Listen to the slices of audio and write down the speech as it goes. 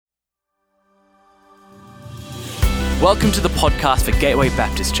Welcome to the podcast for Gateway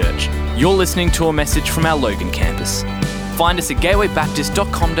Baptist Church. You're listening to a message from our Logan campus. Find us at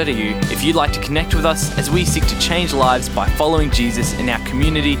gatewaybaptist.com.au if you'd like to connect with us as we seek to change lives by following Jesus in our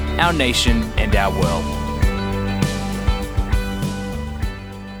community, our nation, and our world.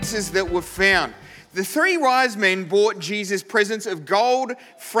 That were found. The three wise men brought Jesus presents of gold,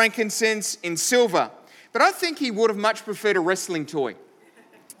 frankincense, and silver. But I think he would have much preferred a wrestling toy.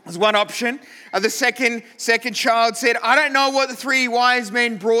 As one option. The second child said, I don't know what the three wise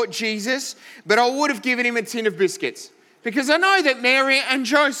men brought Jesus, but I would have given him a tin of biscuits. Because I know that Mary and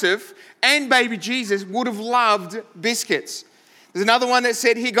Joseph and baby Jesus would have loved biscuits. There's another one that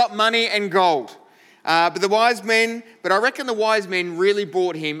said he got money and gold. But I reckon the wise men really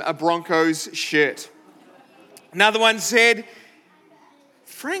bought him a Broncos shirt. Another one said,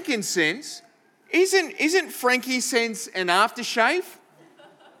 frankincense? Isn't frankincense an aftershave?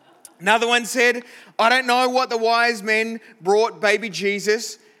 Another one said, I don't know what the wise men brought baby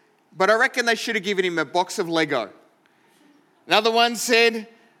Jesus, but I reckon they should have given him a box of Lego. Another one said,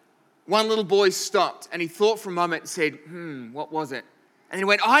 one little boy stopped and he thought for a moment and said, what was it? And he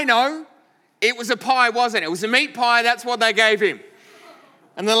went, I know. It was a pie, wasn't it? It was a meat pie, that's what they gave him.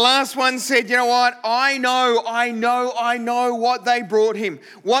 And the last one said, you know what? I know what they brought him.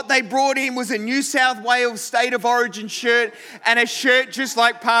 What they brought him was a New South Wales State of Origin shirt and a shirt just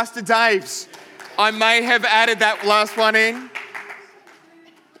like Pastor Dave's. I may have added that last one in.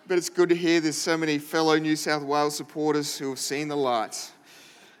 But it's good to hear there's so many fellow New South Wales supporters who have seen the lights.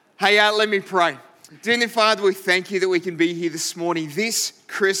 Hey, let me pray. Dear Father, we thank you that we can be here this morning, this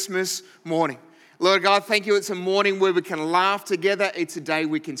Christmas morning. Lord God, thank you. It's a morning where we can laugh together. It's a day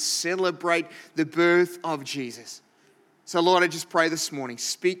we can celebrate the birth of Jesus. So Lord, I just pray this morning,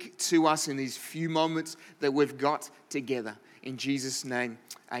 speak to us in these few moments that we've got together. In Jesus' name,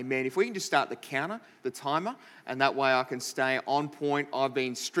 amen. If we can just start the counter, the timer, and that way I can stay on point. I've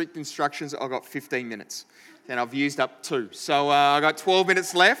been strict instructions. I've got 15 minutes and I've used up 2. So I've got 12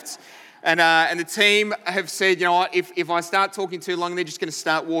 minutes left. And the team have said, you know what, if I start talking too long, they're just going to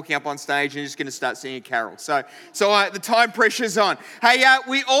start walking up on stage and just going to start singing a carol. So the time pressure's on. Hey,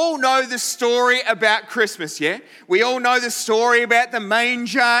 we all know the story about Christmas, yeah? We all know the story about the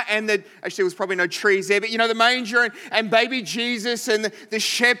manger and actually there was probably no trees there, but you know, the manger and baby Jesus and the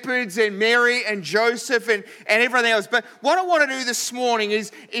shepherds and Mary and Joseph and everything else. But what I want to do this morning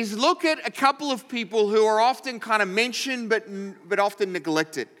is look at a couple of people who are often kind of mentioned but often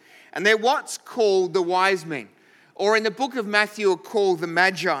neglected. And they're what's called the wise men, or in the book of Matthew are called the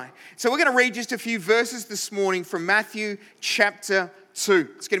Magi. So we're going to read just a few verses this morning from Matthew chapter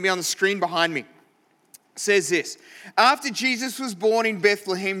 2. It's going to be on the screen behind me. It says this, after Jesus was born in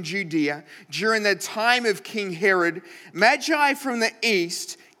Bethlehem, Judea, during the time of King Herod, Magi from the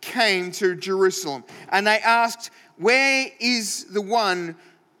east came to Jerusalem, and they asked, where is the one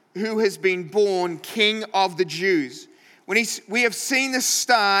who has been born King of the Jews? We have seen the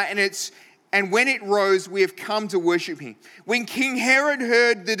star, and when it rose, we have come to worship him. When King Herod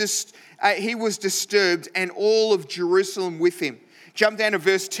heard he was disturbed, and all of Jerusalem with him. Jump down to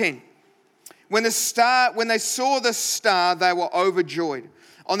verse 10. When they saw the star, they were overjoyed.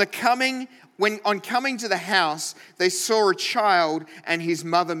 On coming to the house, they saw a child and his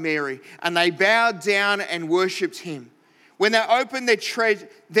mother Mary, and they bowed down and worshipped him. When they opened their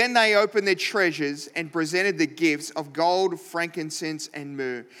treasures and presented the gifts of gold, frankincense, and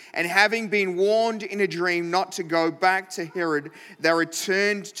myrrh. And having been warned in a dream not to go back to Herod, they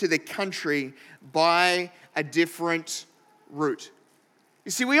returned to the country by a different route. You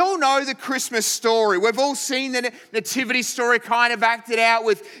see, we all know the Christmas story. We've all seen the nativity story kind of acted out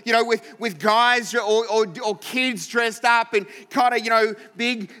with guys or kids dressed up in kind of,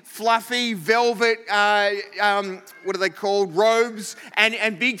 big fluffy velvet, what are they called, robes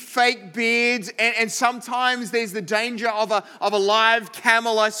and big fake beards. And sometimes there's the danger of a live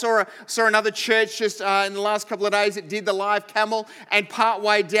camel. I saw another church just in the last couple of days that did the live camel, and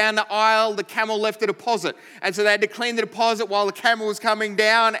partway down the aisle, the camel left a deposit. And so they had to clean the deposit while the camel was coming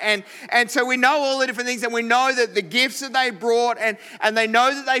down, and so we know all the different things, and we know that the gifts that they brought, and they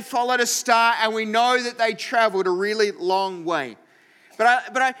know that they followed a star, and we know that they traveled a really long way.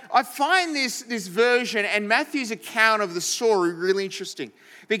 But I find this version and Matthew's account of the story really interesting,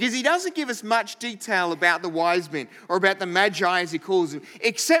 because he doesn't give us much detail about the wise men or about the Magi as he calls them,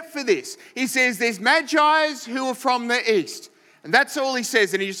 except for this. He says there's Magi who are from the east, and that's all he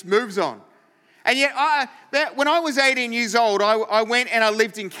says, and he just moves on. And yet, when I was 18 years old, I went and I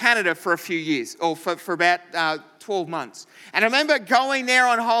lived in Canada for a few years, or for about 12 months. And I remember going there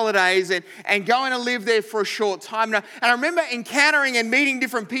on holidays and going to live there for a short time. And I remember encountering and meeting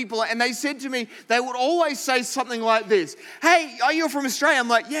different people, and they said to me, they would always say something like this: "Hey, are you from Australia?" I'm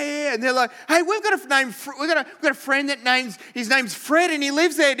like, yeah. And they're like, "Hey, we've got a friend his name's Fred, and he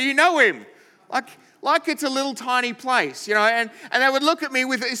lives there. Do you know him?" Like it's a little tiny place, and they would look at me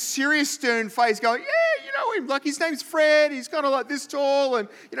with a serious, stern face going, "Yeah, you know him, like his name's Fred, he's kind of like this tall, and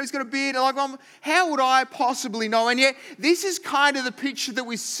he's got a beard." And like, how would I possibly know? And yet, this is kind of the picture that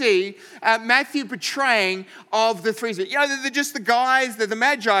we see Matthew portraying of the three. They're just the guys, they're the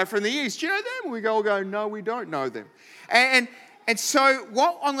Magi from the east. You know them? And we go, no, we don't know them. And so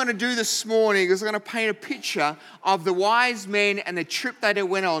what I'm going to do this morning is I'm going to paint a picture of the wise men and the trip that they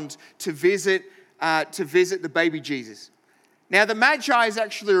went on to visit the baby Jesus. Now, the Magi is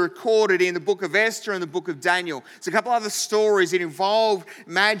actually recorded in the book of Esther and the book of Daniel. There's a couple other stories that involve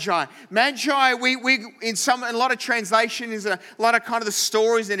Magi. Magi, in a lot of translations, a lot of kind of the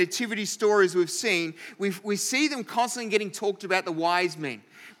stories, the nativity stories we've seen, we see them constantly getting talked about, the wise men.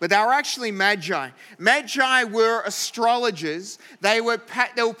 But they were actually Magi. Magi were astrologers. They were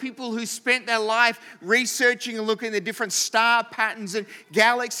people who spent their life researching and looking at the different star patterns and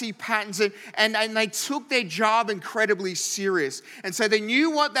galaxy patterns, and they took their job incredibly serious. And so they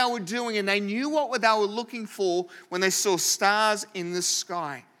knew what they were doing, and they knew what they were looking for when they saw stars in the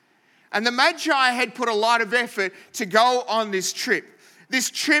sky. And the Magi had put a lot of effort to go on this trip. This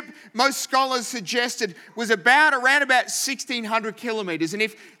trip, most scholars suggested, was around about 1,600 kilometers. And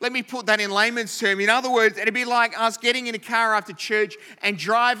let me put that in layman's terms. In other words, it'd be like us getting in a car after church and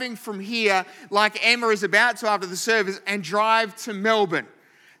driving from here, like Emma is about to after the service, and drive to Melbourne.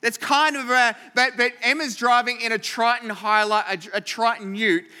 That's kind of but Emma's driving in a Triton a Triton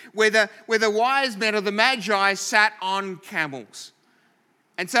Ute, where the wise men or the Magi sat on camels.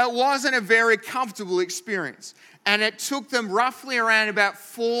 And so it wasn't a very comfortable experience. And it took them roughly around about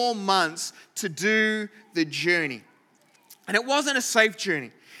 4 months to do the journey. And it wasn't a safe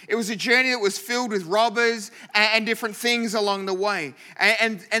journey. It was a journey that was filled with robbers and different things along the way.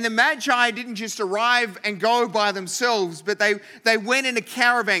 And the Magi didn't just arrive and go by themselves, but they went in a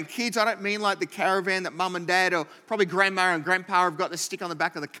caravan. Kids, I don't mean like the caravan that mum and dad or probably grandma and grandpa have got the stick on the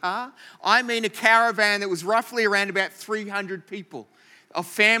back of the car. I mean a caravan that was roughly around about 300 people. Of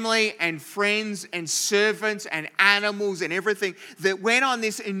family and friends and servants and animals and everything that went on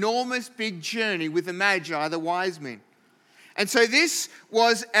this enormous big journey with the Magi, the wise men. And so this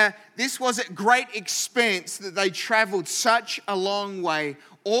was at great expense that they traveled such a long way,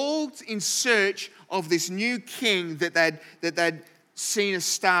 all in search of this new king that they'd seen a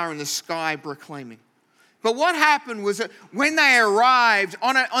star in the sky proclaiming. But what happened was that when they arrived,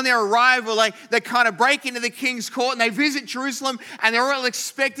 on their arrival, they kind of break into the king's court and they visit Jerusalem, and they're all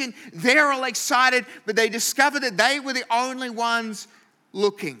expectant, they're all excited, but they discovered that they were the only ones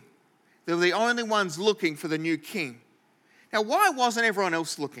looking. They were the only ones looking for the new king. Now, why wasn't everyone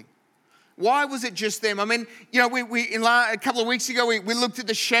else looking? Why was it just them? I mean, a couple of weeks ago, we looked at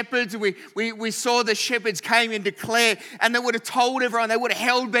the shepherds, and we saw the shepherds came and declared, and they would have told everyone, they would have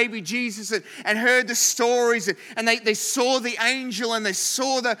held baby Jesus and heard the stories, and they saw the angel, and they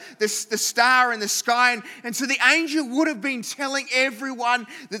saw the star in the sky, and so the angel would have been telling everyone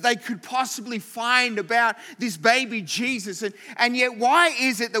that they could possibly find about this baby Jesus. And yet, why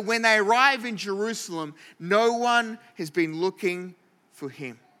is it that when they arrive in Jerusalem, no one has been looking for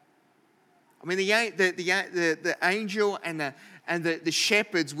him? I mean, the angel and the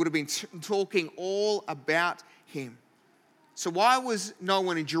shepherds would have been talking all about him. So why was no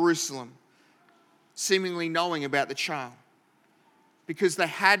one in Jerusalem seemingly knowing about the child? Because they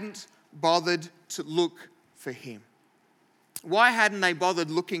hadn't bothered to look for him. Why hadn't they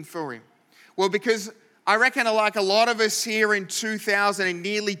bothered looking for him? Well, because I reckon, like a lot of us here in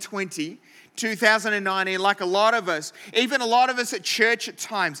 2019, like a lot of us, even a lot of us at church at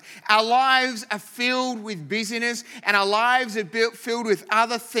times, our lives are filled with busyness, and our lives are filled with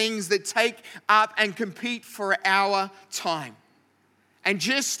other things that take up and compete for our time. And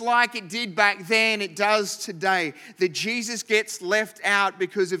just like it did back then, it does today, that Jesus gets left out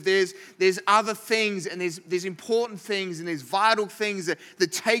because of there's other things, and there's important things, and there's vital things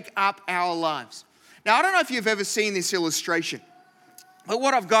that take up our lives. Now, I don't know if you've ever seen this illustration. But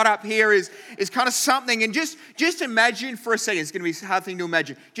what I've got up here is kind of something, and just imagine for a second, it's going to be a hard thing to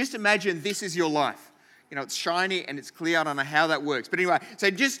imagine. Just imagine this is your life. it's shiny and it's clear. I don't know how that works. But anyway,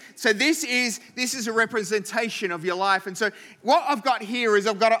 so this is a representation of your life. And so what I've got here is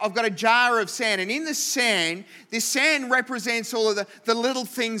I've got a jar of sand. And in the sand, this sand represents all of the little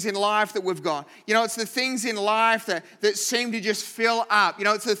things in life that we've got. It's the things in life that seem to just fill up.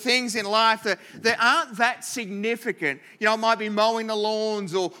 It's the things in life that aren't that significant. It might be mowing the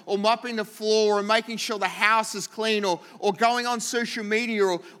lawns or mopping the floor or making sure the house is clean or going on social media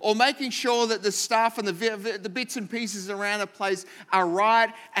or making sure that the stuff and the bits and pieces around the place are right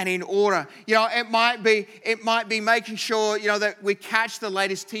and in order. It might be making sure, that we catch the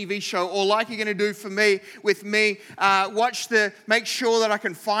latest TV show, or like you're going to do with me, make sure that I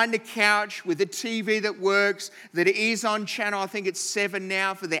can find a couch with a TV that works, that it is on channel, I think it's 7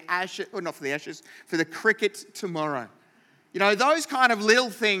 now for the Ashes, or not for the Ashes, for the cricket tomorrow. Those kind of little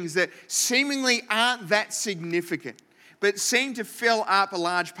things that seemingly aren't that significant, but seem to fill up a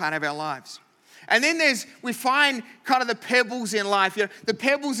large part of our lives. And then we find kind of the pebbles in life. The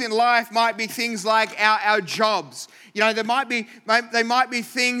pebbles in life might be things like our jobs. They might be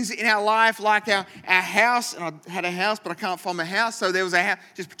things in our life like our house. And I had a house, but I can't find my house. So there was a house.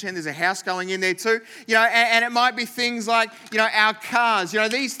 Just pretend there's a house going in there too. And it might be things like, our cars.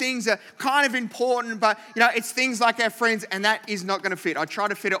 These things are kind of important, but, it's things like our friends, and that is not going to fit. I try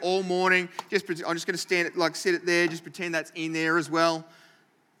to fit it all morning. I'm just going to sit it there, just pretend that's in there as well.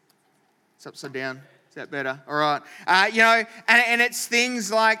 It's upside down. Is that better? All right. And it's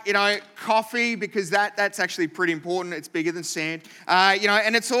things like, coffee, because that's actually pretty important. It's bigger than sand.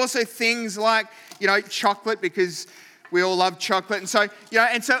 And it's also things like, chocolate, because we all love chocolate. And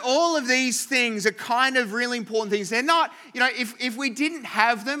so, all of these things are kind of really important things. They're not, if we didn't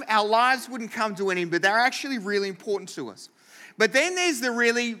have them, our lives wouldn't come to an end, but they're actually really important to us. But then there's the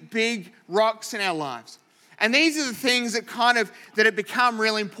really big rocks in our lives. And these are the things that have become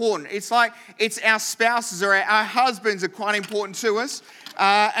really important. It's our spouses or our husbands are quite important to us.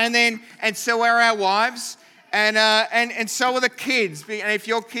 And so are our wives. And so are the kids. And if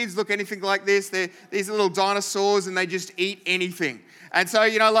your kids look anything like this, they're these little dinosaurs and they just eat anything. And so,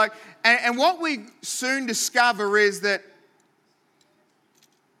 and what we soon discover is that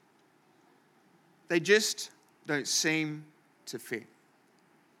they just don't seem to fit.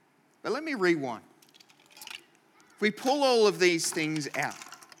 But let me rewind. We pull all of these things out.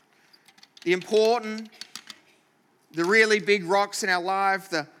 The important, the really big rocks in our life,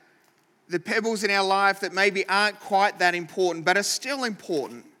 the pebbles in our life that maybe aren't quite that important, but are still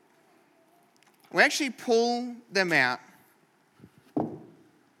important. We actually pull them out.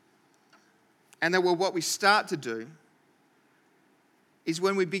 And then what we start to do is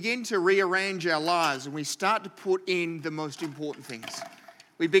when we begin to rearrange our lives and we start to put in the most important things.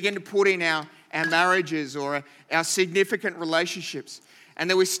 We begin to put in our marriages or our significant relationships. And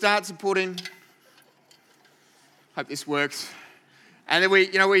then we start to put in, hope this works. And then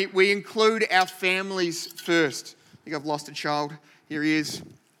we include our families first. I think I've lost a child. Here he is.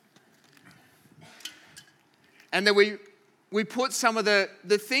 And then we put some of the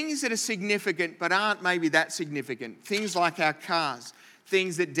things that are significant but aren't maybe that significant. Things like our cars.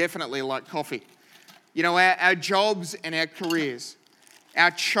 Things that definitely like coffee. Our jobs and our careers.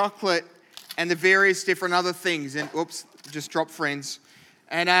 Our chocolate and the various different other things. And oops, just dropped friends.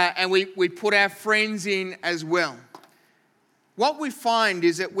 And we put our friends in as well. What we find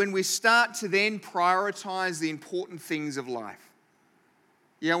is that when we start to then prioritize the important things of life,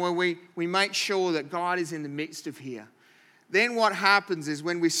 when we make sure that God is in the midst of here, then what happens is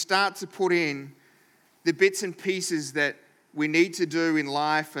when we start to put in the bits and pieces that we need to do in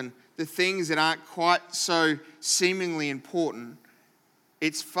life and the things that aren't quite so seemingly important,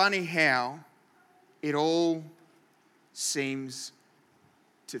 it's funny how it all seems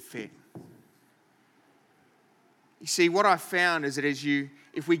to fit. You see, what I found is that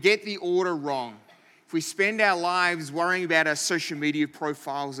if we get the order wrong, if we spend our lives worrying about our social media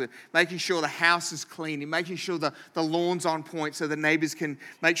profiles and making sure the house is clean and making sure the lawn's on point so the neighbors can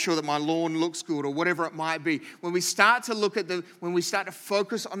make sure that my lawn looks good or whatever it might be, when we start to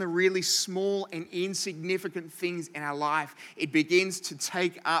focus on the really small and insignificant things in our life, it begins to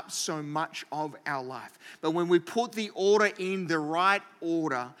take up so much of our life. But when we put the order in the right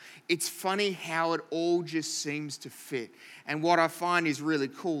order, it's funny how it all just seems to fit. And what I find is really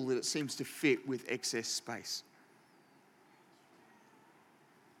cool that it seems to fit with excess space.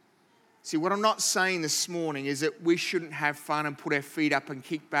 See, what I'm not saying this morning is that we shouldn't have fun and put our feet up and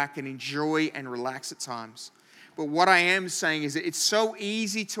kick back and enjoy and relax at times. But what I am saying is that it's so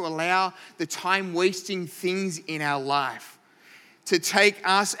easy to allow the time-wasting things in our life to take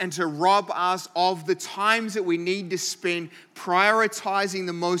us and to rob us of the times that we need to spend prioritizing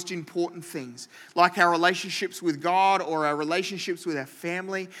the most important things, like our relationships with God or our relationships with our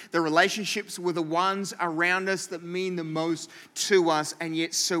family, the relationships with the ones around us that mean the most to us and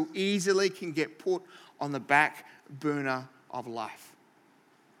yet so easily can get put on the back burner of life.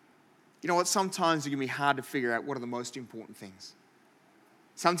 You know what? Sometimes it can be hard to figure out what are the most important things.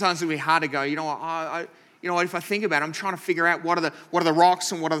 Sometimes it can be hard to go, you know what, if I think about it, I'm trying to figure out what are the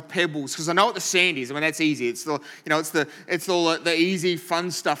rocks and what are the pebbles, because I know what the sand is. I mean, that's easy. It's all the easy, fun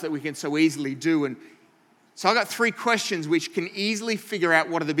stuff that we can so easily do. And so I got 3 questions which can easily figure out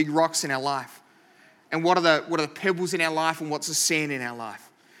what are the big rocks in our life, and what are the pebbles in our life, and what's the sand in our life.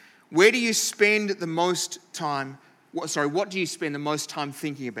 Where do you spend the most time? What do you spend the most time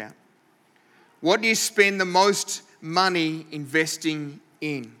thinking about? What do you spend the most money investing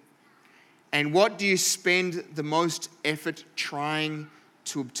in? And what do you spend the most effort trying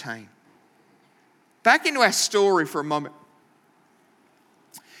to obtain? Back into our story for a moment.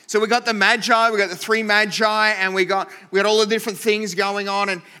 So we got the Magi, we got the 3 Magi, and we got all the different things going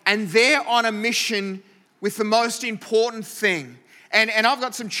on, and they're on a mission with the most important thing. And I've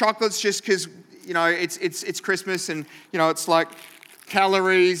got some chocolates just because, it's Christmas, and, it's like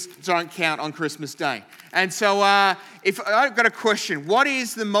calories don't count on Christmas Day. And so if I've got a question, what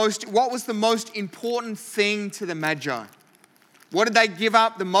was the most important thing to the Magi? What did they give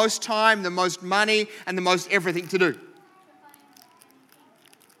up the most time, the most money, and the most everything to do?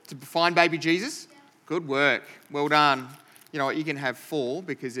 To find baby Jesus? Yeah. Good work. Well done. You know what? You can have 4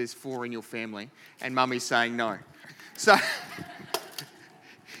 because there's 4 in your family, and Mummy's saying no. So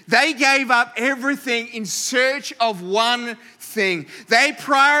they gave up everything in search of one thing. They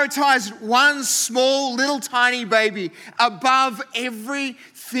prioritized one small, little, tiny baby above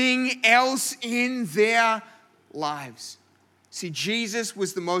everything else in their lives. See, Jesus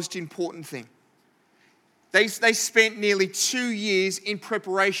was the most important thing. They spent nearly 2 years in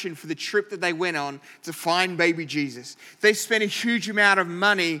preparation for the trip that they went on to find baby Jesus. They spent a huge amount of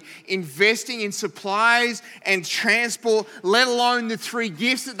money investing in supplies and transport, let alone the 3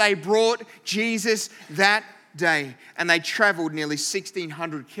 gifts that they brought Jesus that day. And they traveled nearly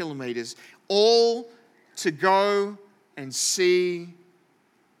 1,600 kilometers, all to go and see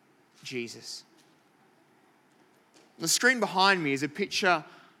Jesus. The screen behind me is a picture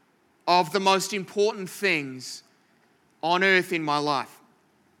of the most important things on earth in my life.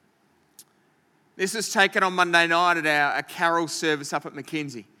 This was taken on Monday night at our carol service up at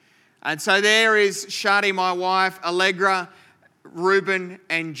Mackenzie. And so there is Shadi, my wife, Allegra, Reuben,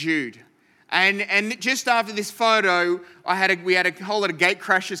 and Jude. And just after this photo, we had a whole lot of gate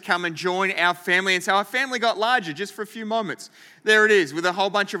crashers come and join our family. And so our family got larger just for a few moments. There it is, with a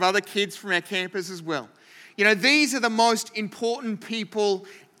whole bunch of other kids from our campus as well. These are the most important people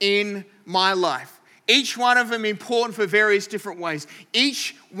in my life. Each one of them important for various different ways.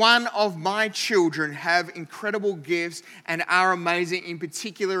 Each one of my children have incredible gifts and are amazing. In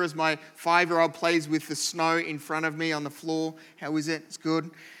particular, as my 5-year-old plays with the snow in front of me on the floor. How is it? It's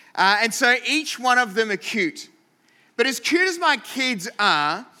good. And so each one of them are cute. But as cute as my kids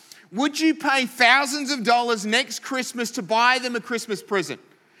are, would you pay thousands of dollars next Christmas to buy them a Christmas present?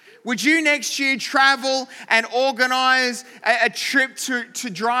 Would you next year travel and organize a trip to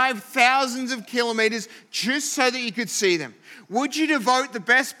drive thousands of kilometers just so that you could see them? Would you devote the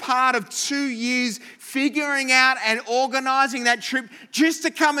best part of 2 years figuring out and organizing that trip just to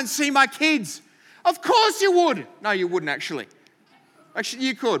come and see my kids? Of course you would. No, you wouldn't actually. Actually,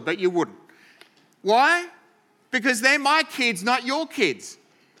 you could, but you wouldn't. Why? Because they're my kids, not your kids.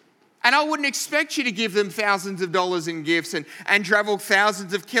 And I wouldn't expect you to give them thousands of dollars in gifts and travel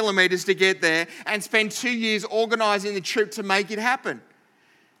thousands of kilometers to get there and spend 2 years organizing the trip to make it happen.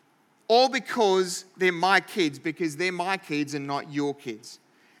 All because they're my kids and not your kids.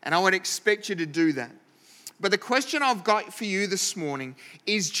 And I would expect you to do that. But the question I've got for you this morning,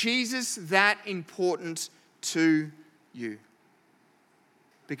 is Jesus that important to you?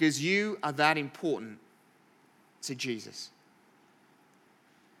 Because you are that important to Jesus.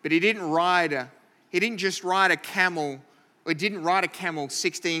 But he didn't just ride a camel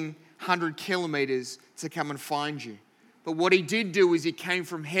 1,600 kilometers to come and find you. But what he did do is he came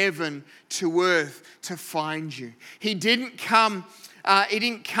from heaven to earth to find you. He didn't come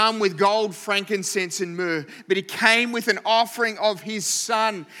with gold, frankincense, and myrrh, but he came with an offering of his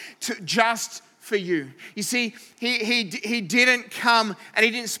son just for you. You see, he didn't come and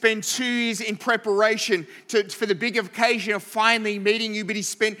he didn't spend 2 years in preparation for the big occasion of finally meeting you, but he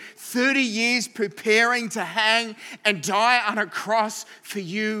spent 30 years preparing to hang and die on a cross for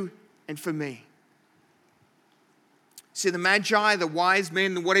you and for me. See, the Magi, the wise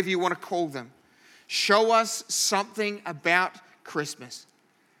men, whatever you want to call them, show us something about Christmas.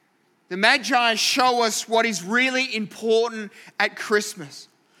 The Magi show us what is really important at Christmas.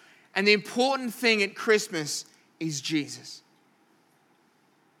 And the important thing at Christmas is Jesus.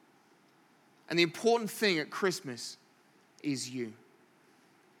 And the important thing at Christmas is you.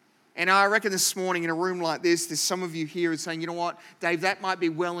 And I reckon this morning in a room like this, there's some of you here saying, you know what, Dave, that might be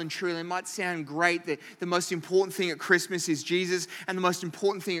well and true. It might sound great that the most important thing at Christmas is Jesus and the most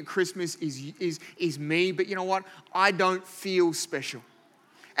important thing at Christmas is me. But you know what? I don't feel special.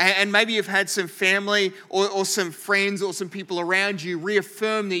 And maybe you've had some family or some friends or some people around you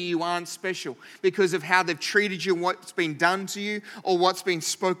reaffirm that you aren't special because of how they've treated you and what's been done to you or what's been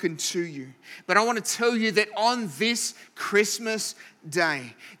spoken to you. But I want to tell you that on this Christmas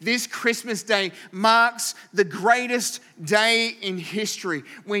day marks the greatest day in history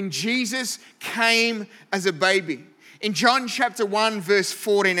when Jesus came as a baby. In John chapter 1, verse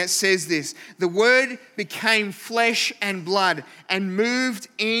 14, it says this: the Word became flesh and blood and moved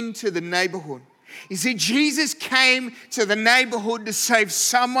into the neighborhood. You see, Jesus came to the neighborhood to save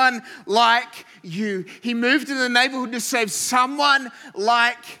someone like you. He moved to the neighborhood to save someone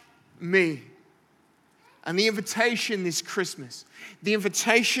like me. And the invitation this Christmas, the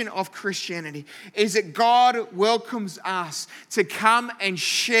invitation of Christianity, is that God welcomes us to come and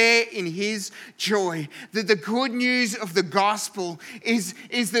share in His joy. That the good news of the gospel is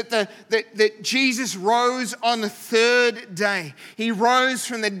that Jesus rose on the third day. He rose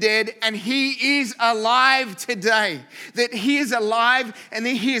from the dead and He is alive today. That He is alive and that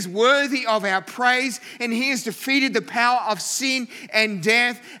He is worthy of our praise and He has defeated the power of sin and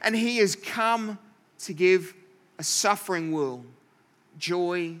death and He has come to give a suffering world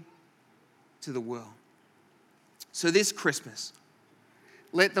joy to the world. So this Christmas,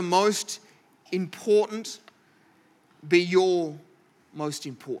 let the most important be your most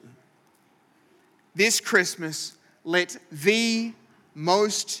important. This Christmas, let the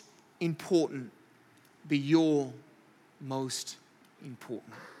most important be your most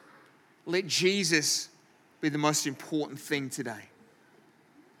important. Let Jesus be the most important thing today.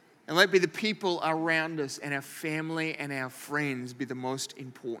 And let be the people around us and our family and our friends be the most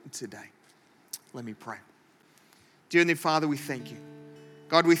important today. Let me pray. Dear Heavenly Father, we thank you.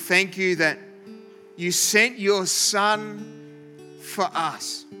 God, we thank you that you sent your Son for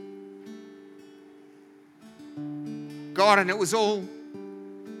us. God, and it was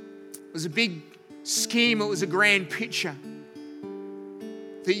a big scheme. It was a grand picture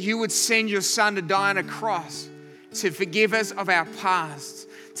that you would send your Son to die on a cross to forgive us of our past,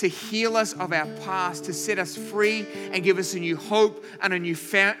 to heal us of our past, to set us free and give us a new hope and a new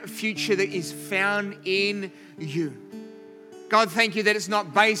future that is found in you. God, thank you that it's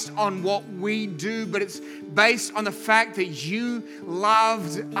not based on what we do, but it's based on the fact that you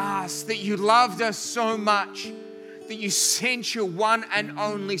loved us, that you loved us so much that you sent your one and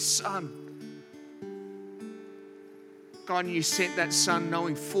only Son. God, and you sent that Son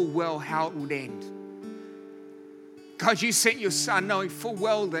knowing full well how it would end. God, you sent your Son knowing full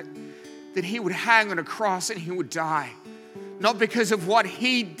well that He would hang on a cross and He would die. Not because of what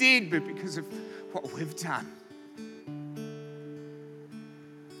He did, but because of what we've done.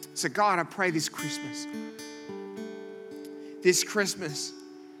 So God, I pray this Christmas,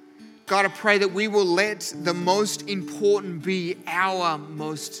 God, I pray that we will let the most important be our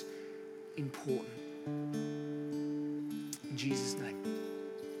most important. In Jesus' name,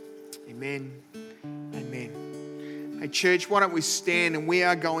 amen, amen. Hey church, why don't we stand and we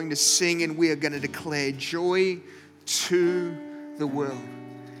are going to sing and we are going to declare joy to the world,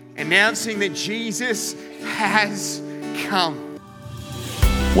 announcing that Jesus has come.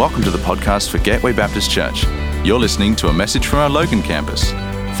 Welcome to the podcast for Gateway Baptist Church. You're listening to a message from our Logan campus.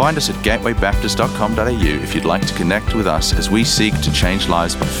 Find us at gatewaybaptist.com.au if you'd like to connect with us as we seek to change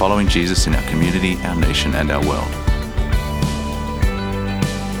lives by following Jesus in our community, our nation, and our world.